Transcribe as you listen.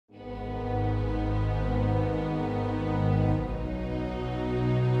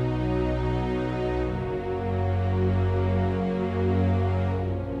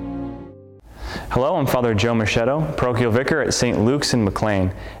Hello, I'm Father Joe Moschetto, parochial vicar at St. Luke's in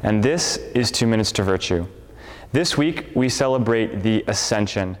McLean, and this is 2 Minutes to Virtue. This week, we celebrate the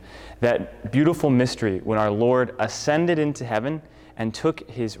Ascension, that beautiful mystery when our Lord ascended into heaven and took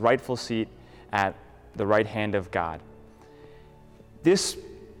his rightful seat at the right hand of God. This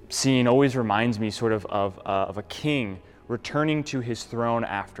scene always reminds me sort of a king returning to his throne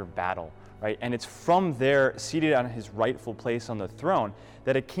after battle, right? And it's from there, seated on his rightful place on the throne,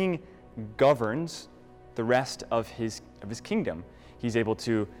 that a king governs the rest of his kingdom. He's able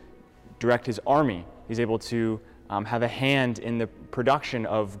to direct his army. He's able to have a hand in the production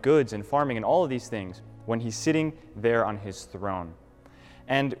of goods and farming and all of these things when he's sitting there on his throne.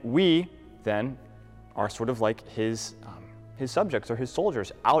 And we then are sort of like his subjects or his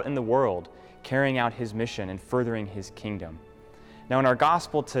soldiers out in the world, carrying out his mission and furthering his kingdom. Now in our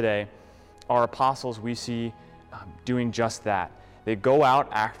gospel today, our apostles we see doing just that. They go out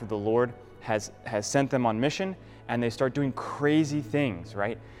after the Lord has sent them on mission, and they start doing crazy things,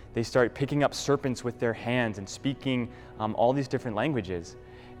 right? They start picking up serpents with their hands and speaking all these different languages.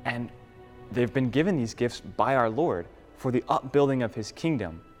 And they've been given these gifts by our Lord for the upbuilding of his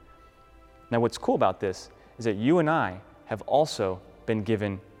kingdom. Now what's cool about this is that you and I have also been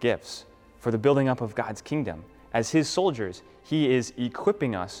given gifts for the building up of God's kingdom. As his soldiers, he is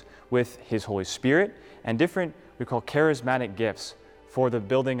equipping us with his Holy Spirit and different, we call charismatic gifts for the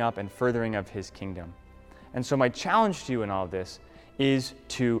building up and furthering of his kingdom. And so my challenge to you in all of this is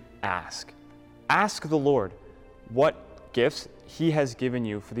to ask. Ask the Lord what gifts he has given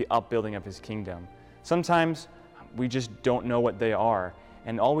you for the upbuilding of his kingdom. Sometimes we just don't know what they are,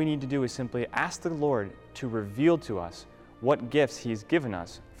 and all we need to do is simply ask the Lord to reveal to us what gifts he's given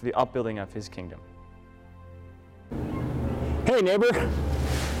us for the upbuilding of his kingdom. Hey neighbor,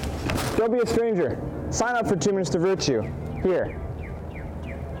 don't be a stranger. Sign up for 2 Minutes to Virtue. Here.